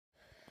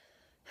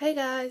Hey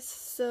guys,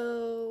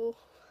 so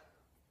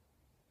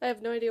I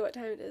have no idea what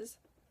time it is.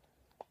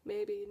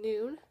 Maybe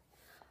noon.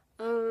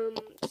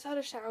 Just had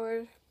a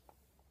shower.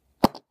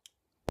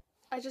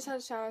 I just had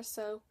a shower,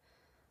 so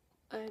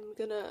I'm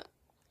gonna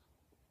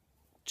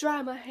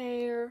dry my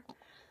hair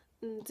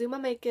and do my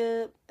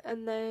makeup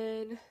and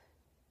then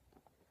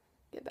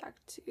get back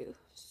to you.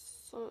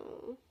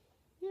 So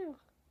yeah.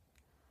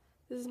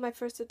 This is my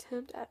first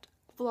attempt at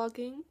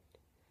vlogging.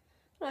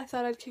 And I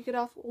thought I'd kick it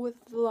off with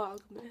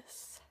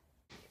VLOGMAS.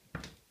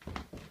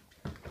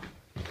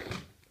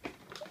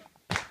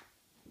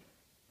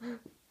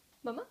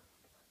 Mama?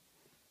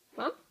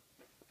 Mom?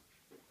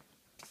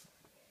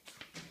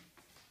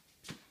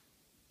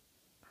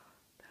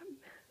 That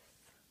mess.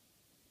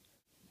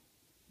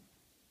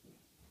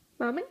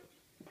 Mommy?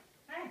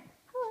 Hi.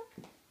 Hello.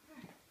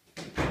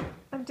 Hi.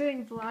 I'm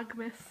doing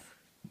VLOGMAS.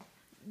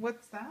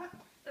 What's that?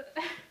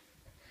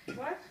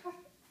 What?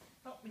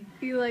 Help me.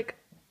 You like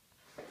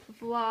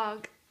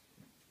vlog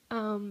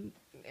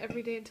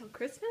every day until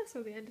Christmas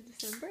or the end of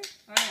December?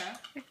 Oh yeah.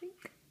 I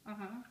think.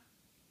 Uh-huh.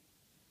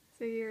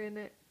 So you're in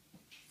it.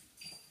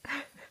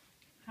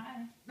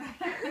 Hi.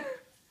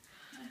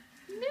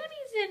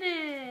 Mooney's in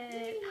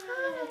it.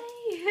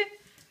 Hi.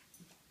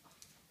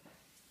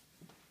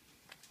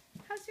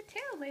 How's your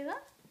tail, Layla?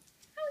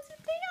 How's your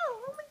tail?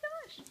 Oh my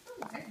gosh.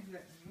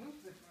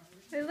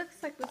 It looks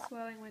like the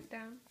swelling went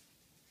down.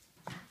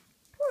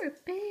 Poor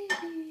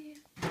baby.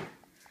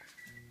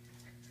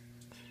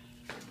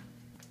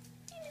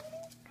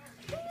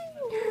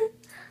 You're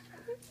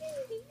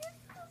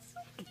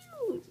so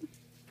cute.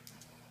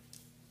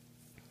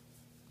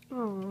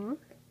 Aww.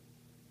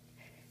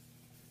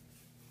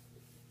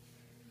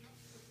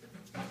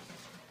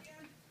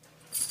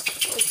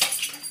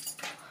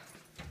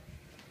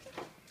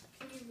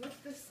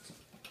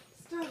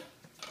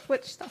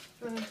 Which stuff?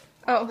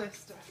 All this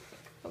stuff.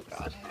 Oh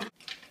god.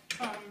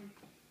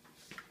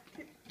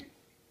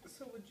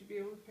 So would you be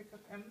able to pick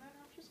up Em then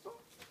after school?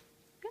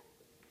 Yeah.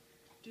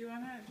 Do you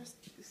want to just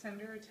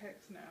send her a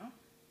text now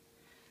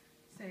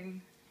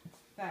saying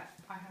that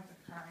I have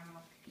the car and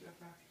I'll pick you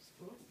up after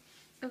school?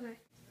 Okay.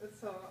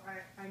 So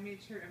I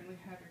made sure Emily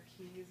had her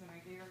keys and I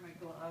gave her my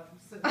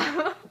gloves. So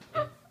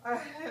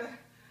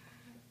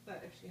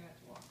that if she had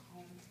to walk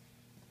home,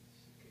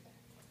 she could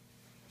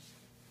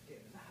get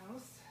in the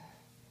house.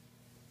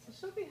 So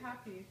she'll be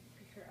happy if you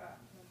pick her up.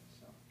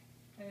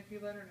 And if you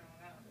let her know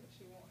now, then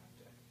she won't have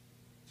to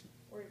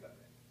worry about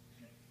it.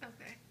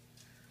 Okay.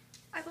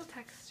 I will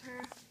text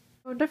her.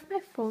 I wonder if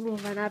my phone will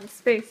run out of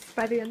space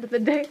by the end of the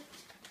day.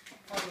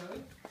 Oh,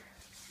 really?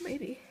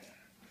 Maybe.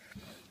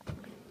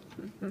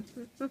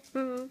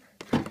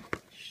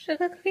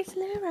 Sugar Cookies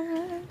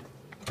Lara.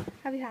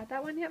 Have you had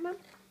that one yet, Mom?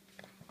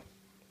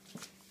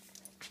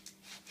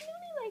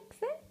 Nobody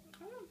likes it.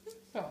 I don't think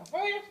so.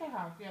 Oh, yes, I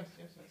have. Yes.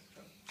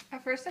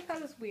 At first I thought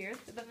it was weird,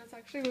 but then it's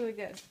actually really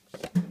good.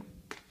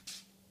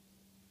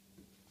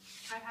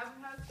 I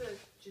haven't had the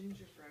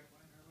gingerbread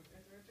one.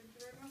 Is there a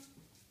gingerbread one?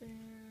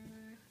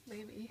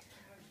 Maybe.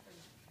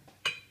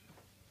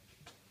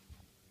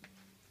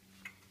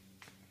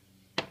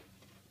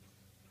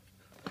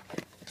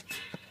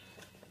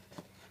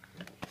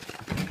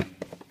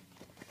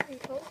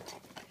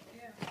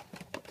 Yeah.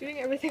 Doing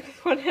everything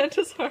with one hand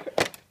is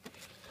hard.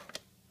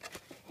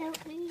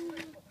 Help me.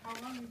 How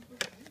long are you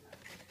supposed to do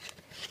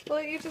that?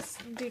 Well, you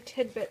just do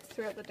tidbits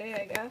throughout the day,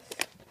 I guess.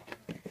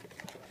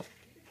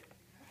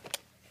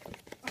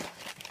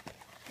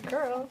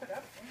 Girl.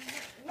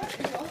 What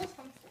is all this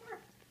on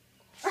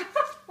for?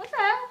 What the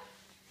hell?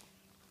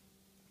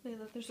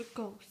 Layla, there's a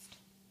ghost.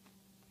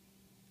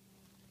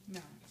 No,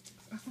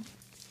 I don't think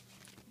so.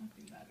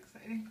 Nothing that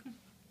exciting.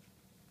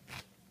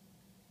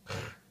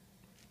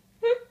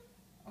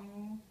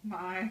 Oh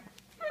my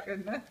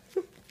goodness.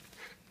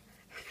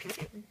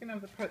 You can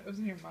have the part that was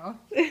in your mouth.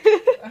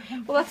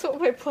 Well, that's what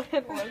my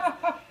plan was.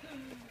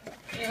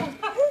 Yeah.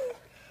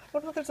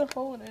 What if there's a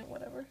hole in it?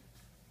 Whatever.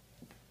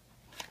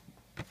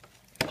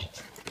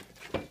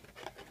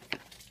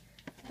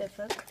 This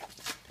is.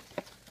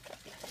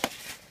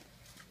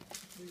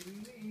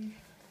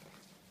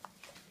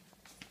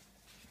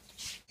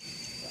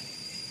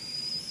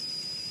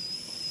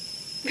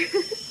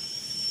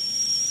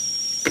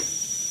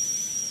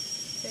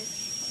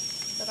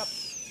 Shut up.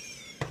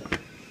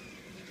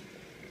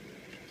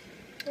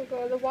 Oh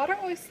god,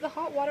 the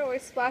hot water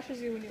always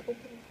splashes you when you open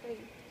the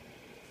thing.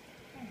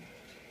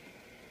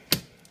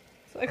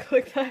 So I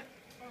click that.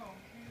 Oh,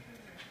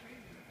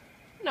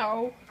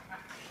 No.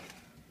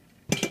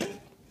 Do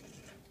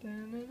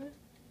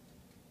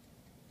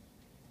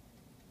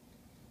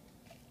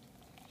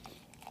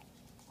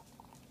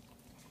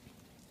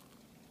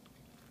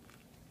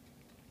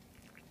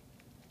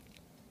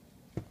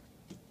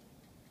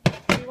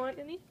you want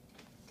any?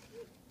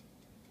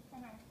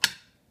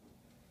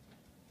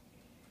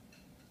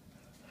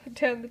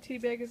 Damn, the tea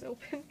bag is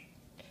open.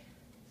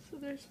 So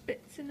there's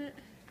bits in it.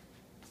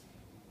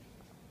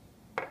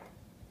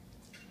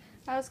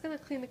 I was gonna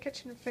clean the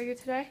kitchen for you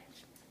today.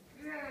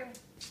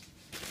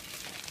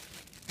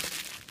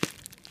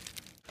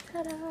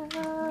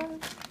 Ta-da!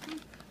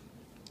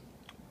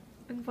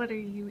 And what are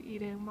you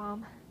eating,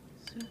 Mom?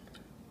 Soup.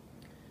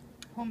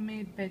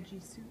 Homemade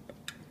veggie soup.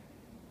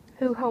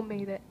 Who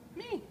homemade it?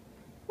 Me.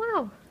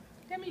 Wow.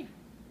 Demi.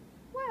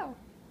 Wow.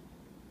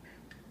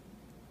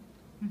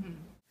 Mm-hmm.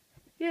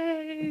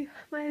 Yay!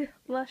 My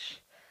Lush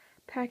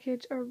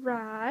package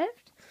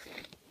arrived.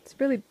 It's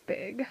really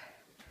big.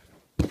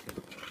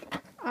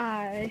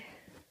 I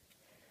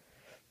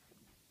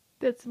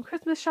did some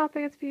Christmas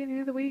shopping at the beginning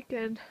of the week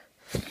and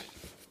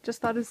just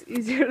thought it was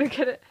easier to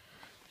get it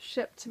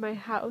shipped to my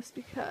house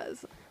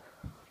because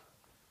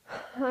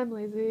I'm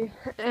lazy,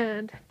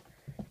 and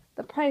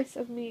the price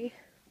of me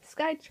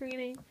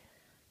SkyTraining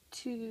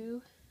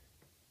to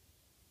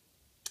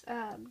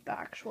the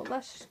actual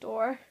Lush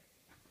store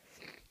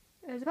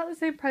is about the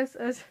same price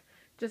as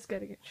just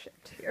getting it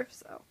shipped here,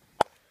 so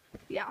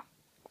yeah.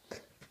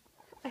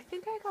 I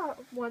think I got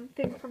one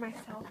thing for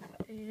myself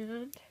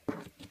and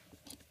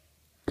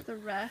the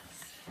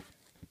rest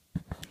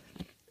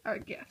are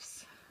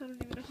gifts. I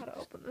don't even know how to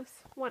open this.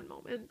 One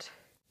moment.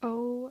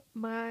 Oh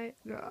my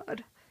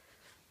god.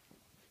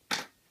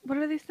 What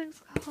are these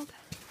things called?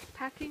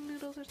 Packing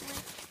noodles or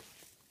something?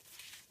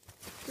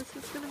 This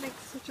is gonna make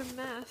such a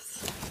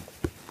mess.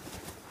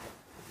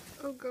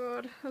 Oh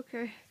god,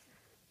 okay.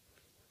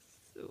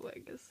 So I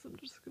guess I'm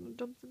just gonna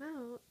dump them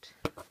out.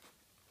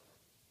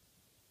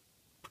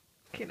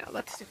 Okay, no,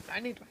 that's stupid.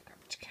 I need my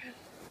garbage can.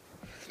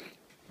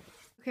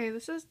 Okay,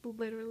 this is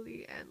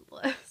literally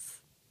endless.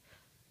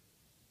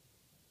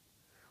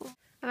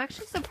 I'm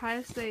actually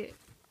surprised they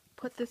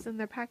put this in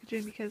their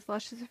packaging because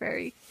Lush is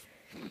very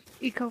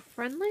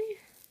eco-friendly.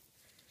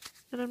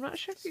 And I'm not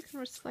sure if you can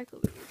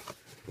recycle these.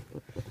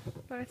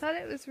 But I thought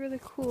it was really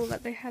cool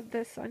that they had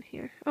this on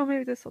here. Oh,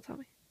 maybe this will tell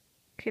me.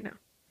 Okay, no.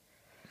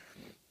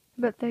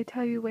 But they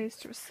tell you ways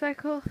to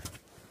recycle.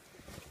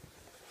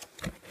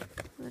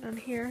 And on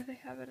here they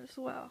have it as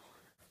well.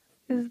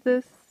 Is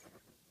this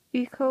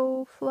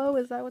Eco Flow?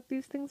 Is that what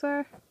these things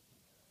are?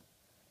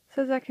 It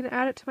says I can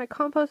add it to my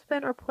compost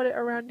bin or put it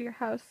around your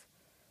house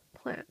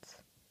plants.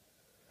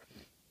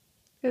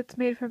 It's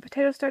made from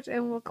potato starch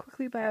and will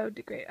quickly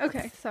biodegrade.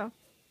 Okay, so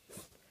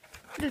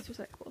it is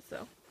recyclable,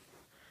 so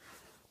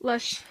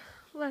Lush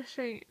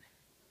ain't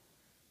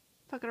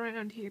fucking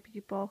around here,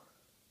 people.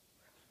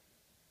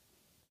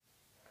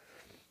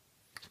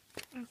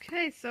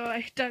 Okay, so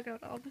I dug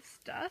out all this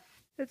stuff.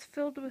 It's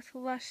filled with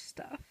Lush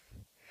stuff.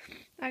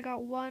 I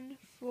got one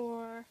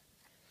for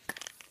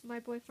my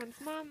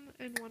boyfriend's mom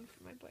and one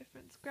for my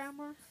boyfriend's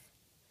grandma.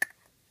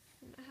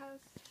 And it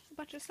has a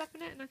bunch of stuff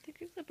in it, and I think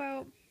it's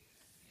about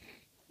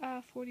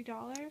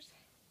 $40.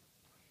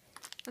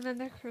 And then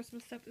their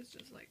Christmas stuff is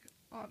just like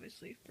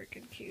obviously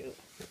freaking cute.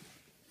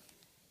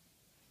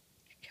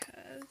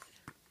 Because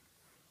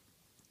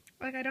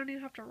like I don't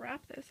even have to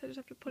wrap this, I just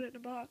have to put it in a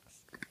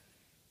box.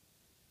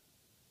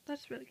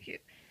 That's really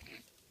cute.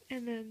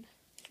 And then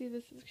see,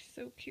 this is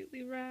so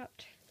cutely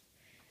wrapped.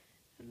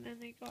 And then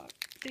they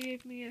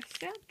gave me a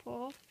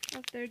sample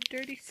of their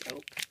dirty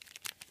soap.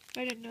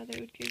 I didn't know they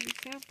would give you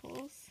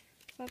samples,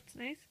 so that's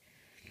nice.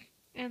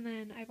 And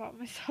then I bought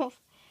myself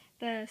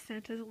the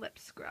Santa's lip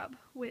scrub,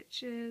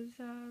 which is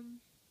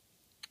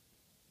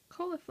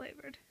cola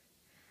flavored.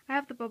 I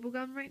have the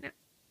bubblegum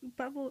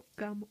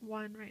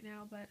one right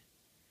now, but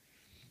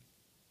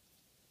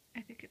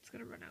I think it's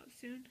gonna run out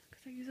soon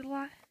because I use it a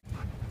lot.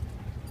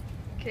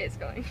 Okay, it's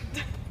going.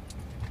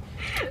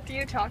 Do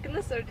you talk in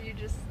this or do you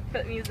just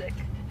put music?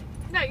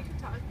 No, you can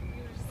talk. You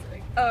can just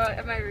like.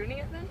 Am I ruining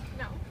it then?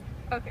 No.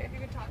 Okay. You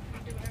can talk. You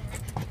can do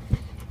whatever.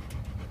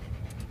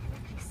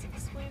 Just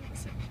explain the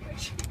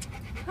situation.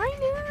 Hi,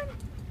 Nan.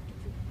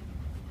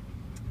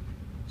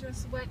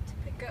 Just went to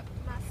pick up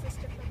my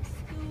sister from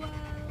school,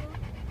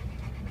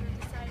 and then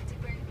decided to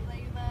bring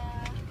Layla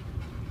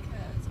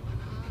because why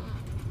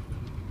not?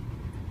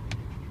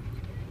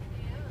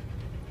 Yeah.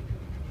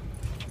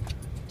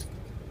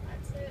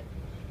 That's it.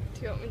 Do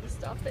you want me to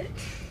stop it?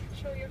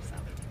 Show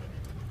yourself.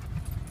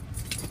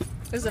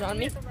 Is it on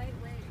me? The right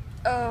way.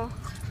 Oh.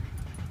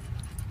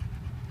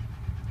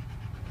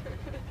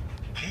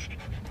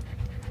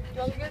 You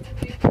want to go to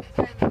the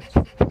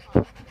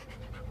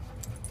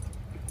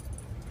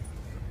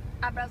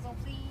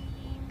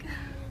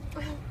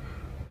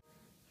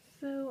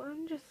So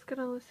I'm just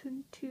gonna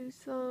listen to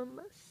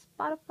some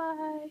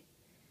Spotify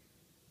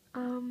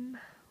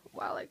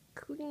while I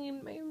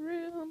clean my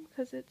room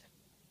because it's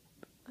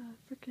a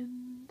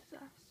freaking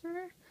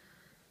disaster.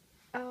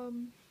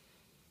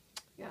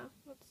 Yeah,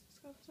 that's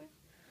disgusting.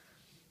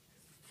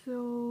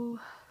 So,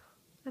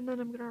 and then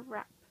I'm gonna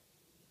wrap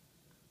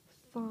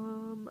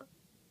some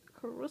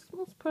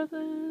Christmas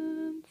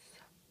presents.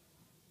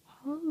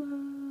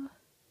 Holla.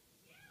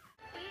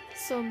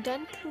 So I'm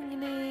done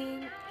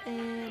cleaning,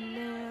 and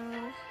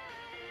now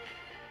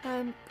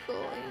I'm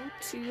going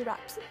to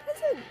wrap some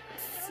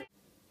presents.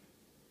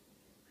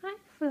 Hi,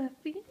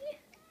 Fluffy.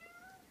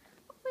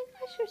 Oh my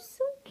gosh, you're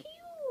so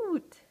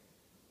cute.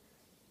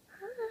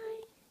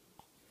 Hi.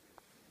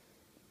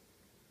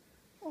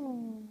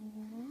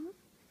 Aww.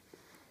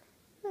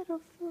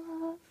 Little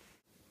Fluff.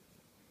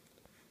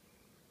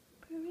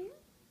 Purring.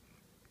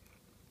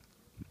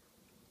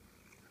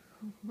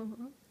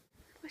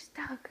 Where's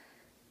Doug?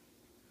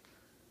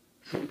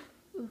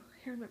 Ooh,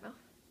 hair in my mouth.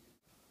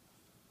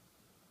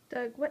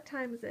 Doug, what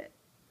time is it?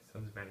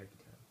 Sons of Anarchy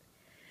time.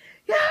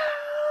 Yeah!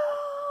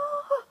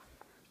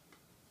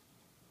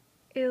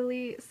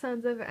 Elite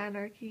Sons of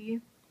Anarchy.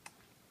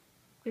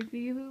 If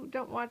you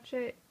don't watch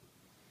it,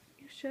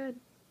 you should.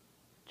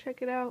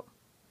 Check it out.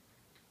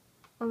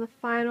 On the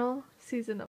final season of